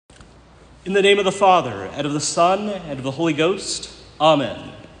In the name of the Father, and of the Son, and of the Holy Ghost.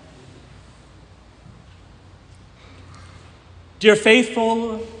 Amen. Dear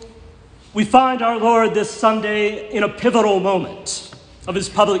faithful, we find our Lord this Sunday in a pivotal moment of his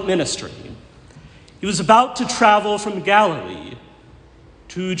public ministry. He was about to travel from Galilee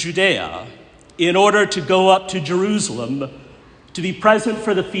to Judea in order to go up to Jerusalem to be present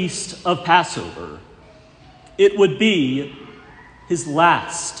for the feast of Passover. It would be his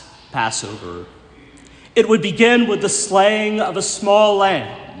last Passover. It would begin with the slaying of a small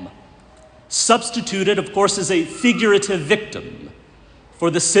lamb, substituted, of course, as a figurative victim for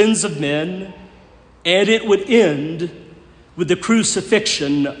the sins of men, and it would end with the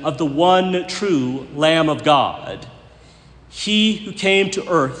crucifixion of the one true Lamb of God, he who came to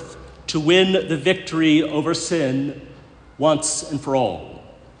earth to win the victory over sin once and for all.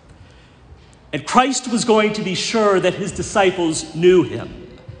 And Christ was going to be sure that his disciples knew him.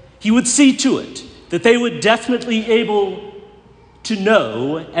 He would see to it that they would definitely able to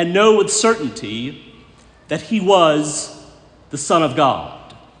know and know with certainty that he was the Son of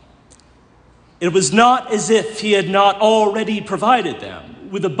God. It was not as if he had not already provided them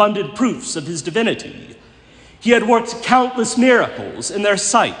with abundant proofs of his divinity. He had worked countless miracles in their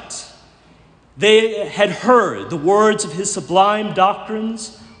sight. They had heard the words of his sublime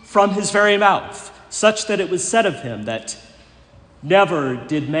doctrines from his very mouth, such that it was said of him that never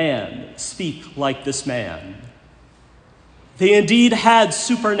did man speak like this man. They indeed had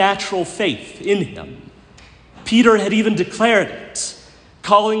supernatural faith in him. Peter had even declared it,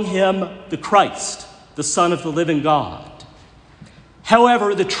 calling him the Christ, the Son of the living God.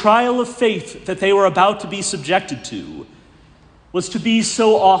 However, the trial of faith that they were about to be subjected to was to be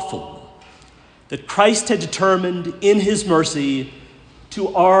so awful that Christ had determined in his mercy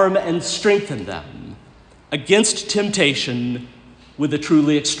to arm and strengthen them against temptation with a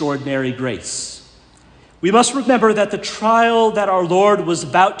truly extraordinary grace. We must remember that the trial that our Lord was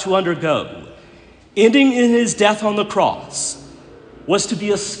about to undergo, ending in his death on the cross, was to be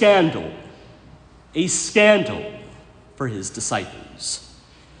a scandal for his disciples.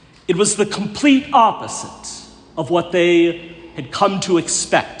 It was the complete opposite of what they had come to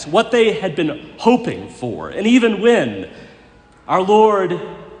expect, what they had been hoping for. And even when our Lord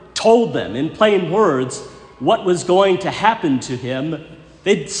told them in plain words what was going to happen to him,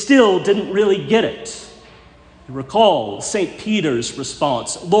 they still didn't really get it. You recall St. Peter's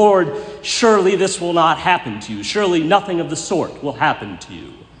response, "Lord, surely this will not happen to you. Surely nothing of the sort will happen to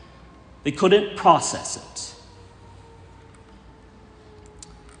you." They couldn't process it.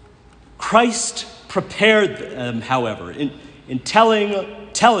 Christ prepared them, however, in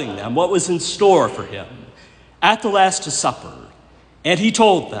telling them what was in store for him at the Last Supper. And he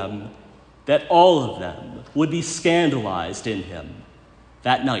told them that all of them would be scandalized in him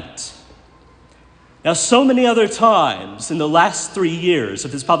that night. Now, so many other times in the last 3 years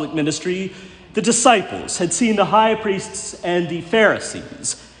of his public ministry, the disciples had seen the high priests and the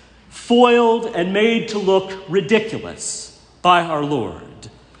Pharisees foiled and made to look ridiculous by our Lord,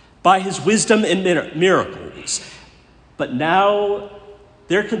 by his wisdom and miracles. But now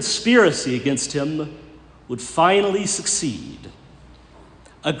their conspiracy against him would finally succeed.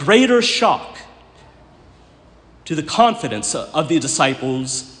 A greater shock to the confidence of the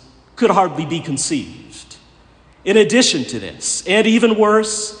disciples could hardly be conceived. In addition to this, and even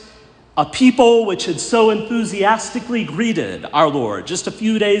worse, a people which had so enthusiastically greeted our Lord just a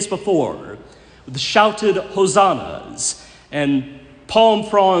few days before with shouted hosannas and palm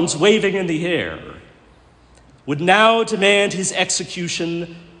fronds waving in the air would now demand his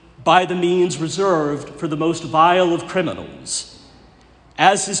execution by the means reserved for the most vile of criminals,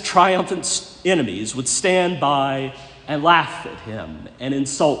 as his triumphant enemies would stand by and laugh at him and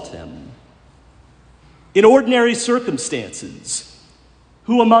insult him. In ordinary circumstances,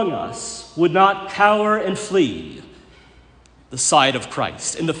 who among us would not cower and flee the side of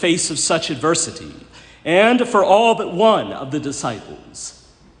Christ in the face of such adversity? And for all but one of the disciples,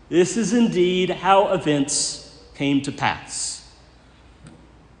 this is indeed how events came to pass.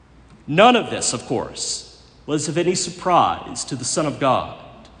 None of this, of course, was of any surprise to the Son of God.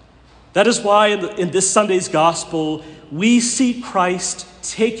 That is why in this Sunday's gospel, we see Christ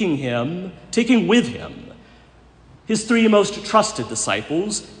taking with him his 3 most trusted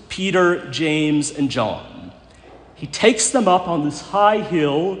disciples, Peter, James, and John. He takes them up on this high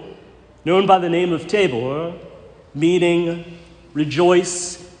hill known by the name of Tabor, meaning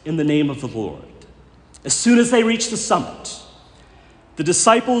rejoice in the name of the Lord. As soon as they reach the summit, the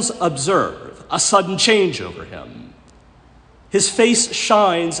disciples observe a sudden change over him. His face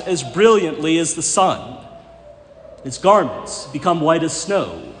shines as brilliantly as the sun. His garments become white as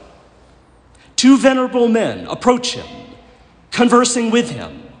snow. two venerable men approach him, conversing with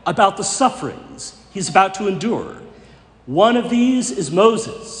him about the sufferings he's about to endure. One of these is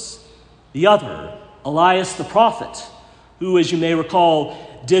Moses, the other, Elias the prophet, who, as you may recall,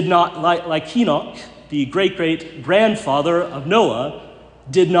 did not, like Enoch, the great-great-grandfather of Noah,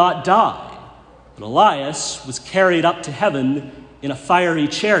 did not die. But Elias was carried up to heaven in a fiery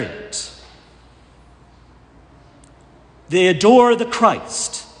chariot. They adore the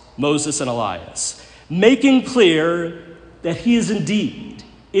Christ, Moses and Elias, making clear that he is indeed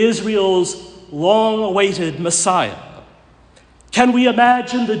Israel's long-awaited Messiah. Can we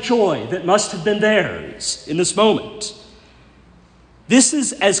imagine the joy that must have been theirs in this moment? This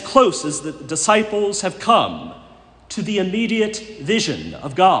is as close as the disciples have come to the immediate vision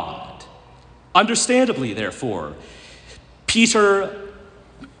of God. Understandably, therefore, Peter,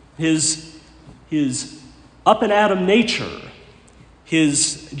 his up-and-atom nature,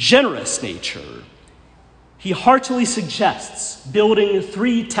 his generous nature, he heartily suggests building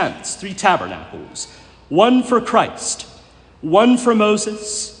 3 tents, 3 tabernacles, one for Christ, one for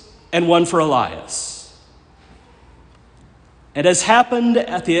Moses, and one for Elias. And as happened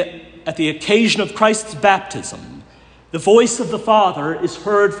at the occasion of Christ's baptism, the voice of the Father is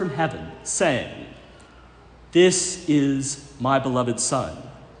heard from heaven, saying, "This is my beloved Son.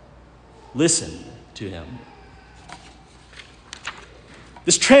 Listen to him."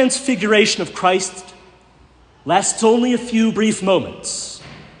 This transfiguration of Christ lasts only a few brief moments,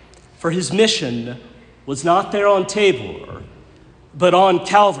 for his mission was not there on Tabor, but on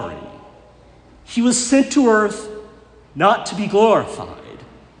Calvary. He was sent to earth not to be glorified,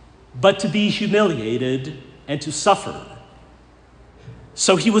 but to be humiliated and to suffer.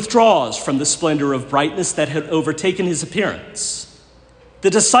 So he withdraws from the splendor of brightness that had overtaken his appearance. The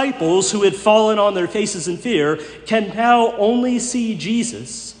disciples, who had fallen on their faces in fear, can now only see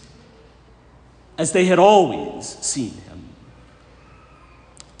Jesus as they had always seen him.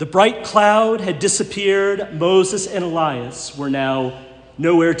 The bright cloud had disappeared. Moses and Elias were now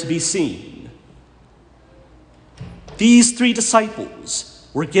nowhere to be seen. These 3 disciples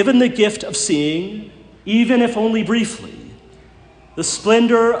were given the gift of seeing, even if only briefly, the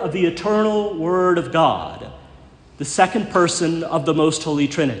splendor of the eternal Word of God, the second person of the Most Holy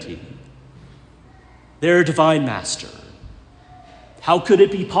Trinity, their divine Master. How could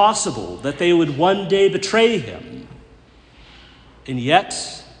it be possible that they would one day betray him? And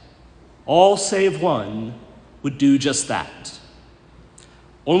yet, all save one would do just that.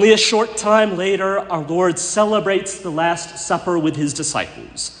 Only a short time later, our Lord celebrates the Last Supper with his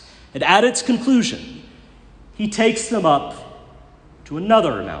disciples. And at its conclusion, he takes them up to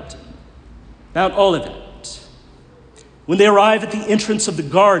another mountain, Mount Olivet. When they arrive at the entrance of the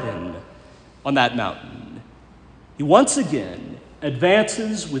garden on that mountain, he once again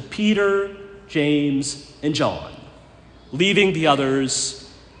advances with Peter, James, and John, leaving the others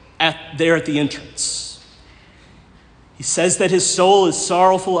there at the entrance. He says that his soul is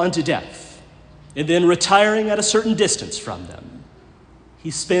sorrowful unto death, and then retiring at a certain distance from them, he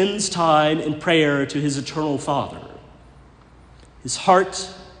spends time in prayer to his eternal Father. His heart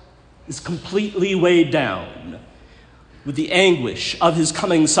is completely weighed down with the anguish of his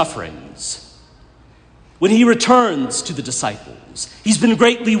coming sufferings. When he returns to the disciples, he's been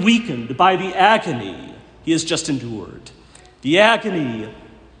greatly weakened by the agony he has just endured, the agony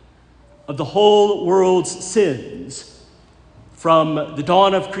of the whole world's sins from the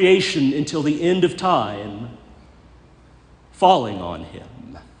dawn of creation until the end of time falling on him.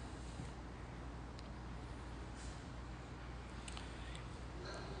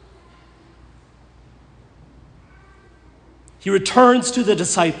 He returns to the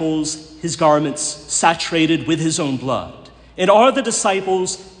disciples, his garments saturated with his own blood. And are the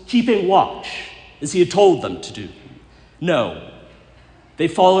disciples keeping watch as he had told them to do? No,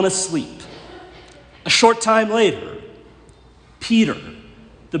 they've fallen asleep. A short time later, Peter,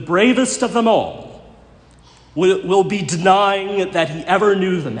 the bravest of them all, will be denying that he ever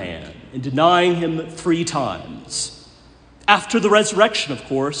knew the man and denying him 3 times. After the resurrection, of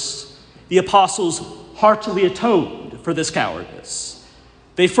course, the apostles heartily atoned for this cowardice.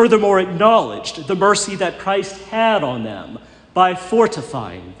 They furthermore acknowledged the mercy that Christ had on them by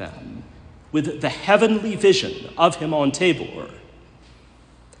fortifying them with the heavenly vision of him on Tabor.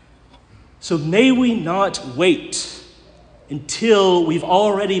 So may we not wait until we've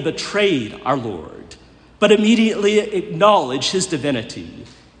already betrayed our Lord, but immediately acknowledge his divinity,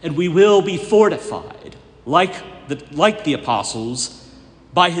 and we will be fortified, like the apostles,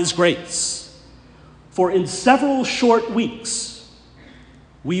 by his grace. For in several short weeks,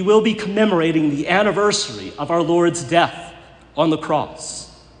 we will be commemorating the anniversary of our Lord's death on the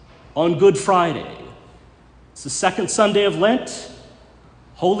cross. on Good Friday. It's the second Sunday of Lent.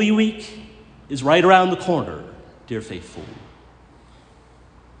 Holy Week is right around the corner, dear faithful.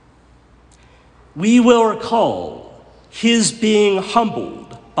 We will recall his being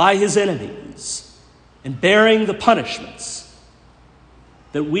humbled by his enemies and bearing the punishments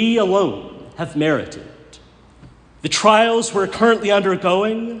that we alone have merited. The trials we're currently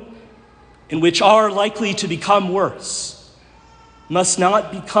undergoing, and which are likely to become worse, must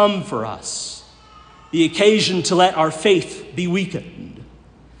not become for us the occasion to let our faith be weakened.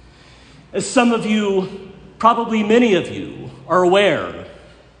 As some of you, probably many of you, are aware,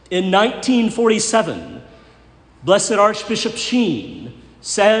 in 1947, Blessed Archbishop Sheen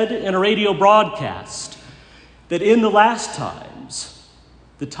said in a radio broadcast that in the last times,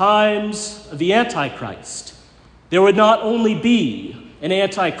 the times of the Antichrist, there would not only be an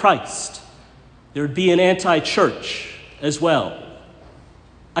Antichrist, there would be an anti-church as well,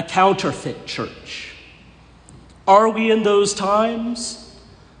 a counterfeit church. Are we in those times?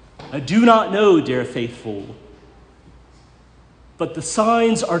 I do not know, dear faithful, but the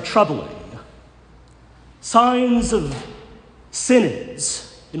signs are troubling. Signs of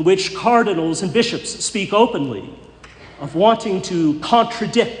synods in which cardinals and bishops speak openly of wanting to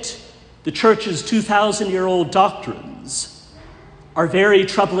contradict the church's 2,000-year-old doctrines are very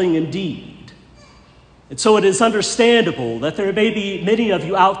troubling indeed. And so it is understandable that there may be many of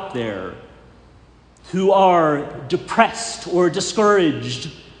you out there who are depressed or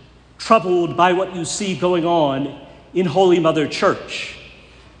discouraged, troubled by what you see going on in Holy Mother Church,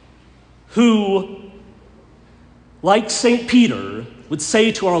 who, like St. Peter, would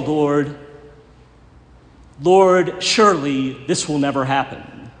say to our Lord, "Lord, surely this will never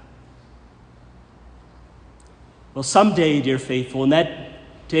happen." Well, someday, dear faithful, and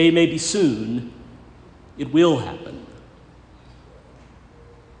that day may be soon, it will happen.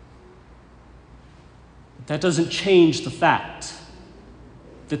 But that doesn't change the fact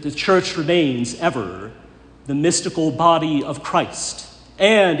that the church remains ever the mystical body of Christ.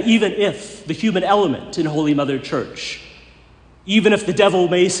 And even if the human element in Holy Mother Church, even if the devil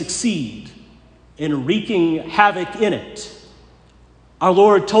may succeed in wreaking havoc in it, our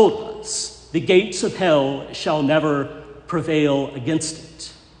Lord told us, the gates of hell shall never prevail against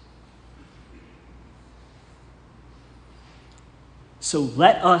it. So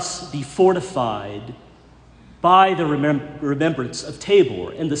let us be fortified by the remembrance of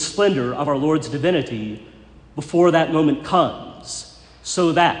Tabor and the splendor of our Lord's divinity before that moment comes,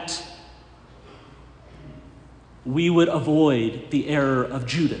 so that we would avoid the error of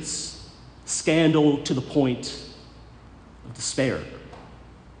Judas, scandal to the point of despair.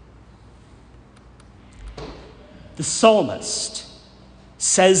 The psalmist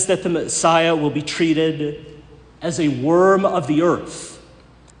says that the Messiah will be treated as a worm of the earth.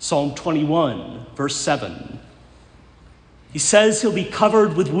 Psalm 21, verse 7. He says he'll be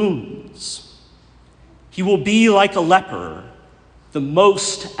covered with wounds. He will be like a leper, the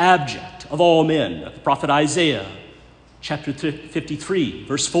most abject of all men. The prophet Isaiah, chapter 53,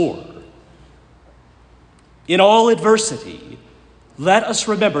 verse 4. In all adversity, let us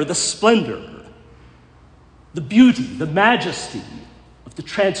remember the splendor, the beauty, the majesty of the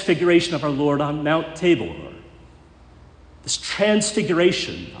transfiguration of our Lord on Mount Tabor. This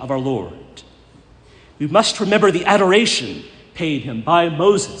transfiguration of our Lord. We must remember the adoration paid him by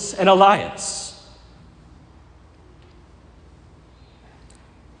Moses and Elias.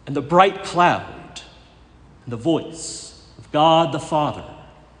 And the bright cloud and the voice of God the Father.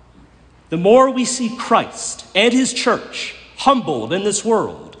 The more we see Christ and his church humbled in this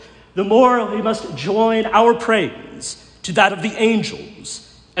world, the more we must join our praise to that of the angels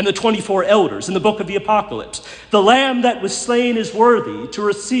and the 24 elders in the book of the Apocalypse. The Lamb that was slain is worthy to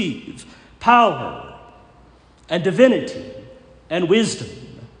receive power and divinity and wisdom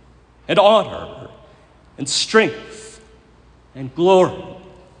and honor and strength and glory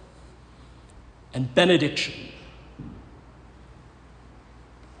and benediction.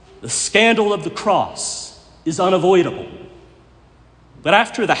 The scandal of the cross is unavoidable. But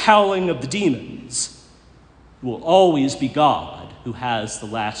after the howling of the demons, it will always be God who has the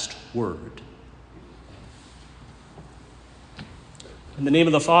last word. In the name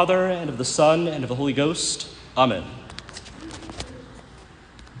of the Father, and of the Son, and of the Holy Ghost, amen.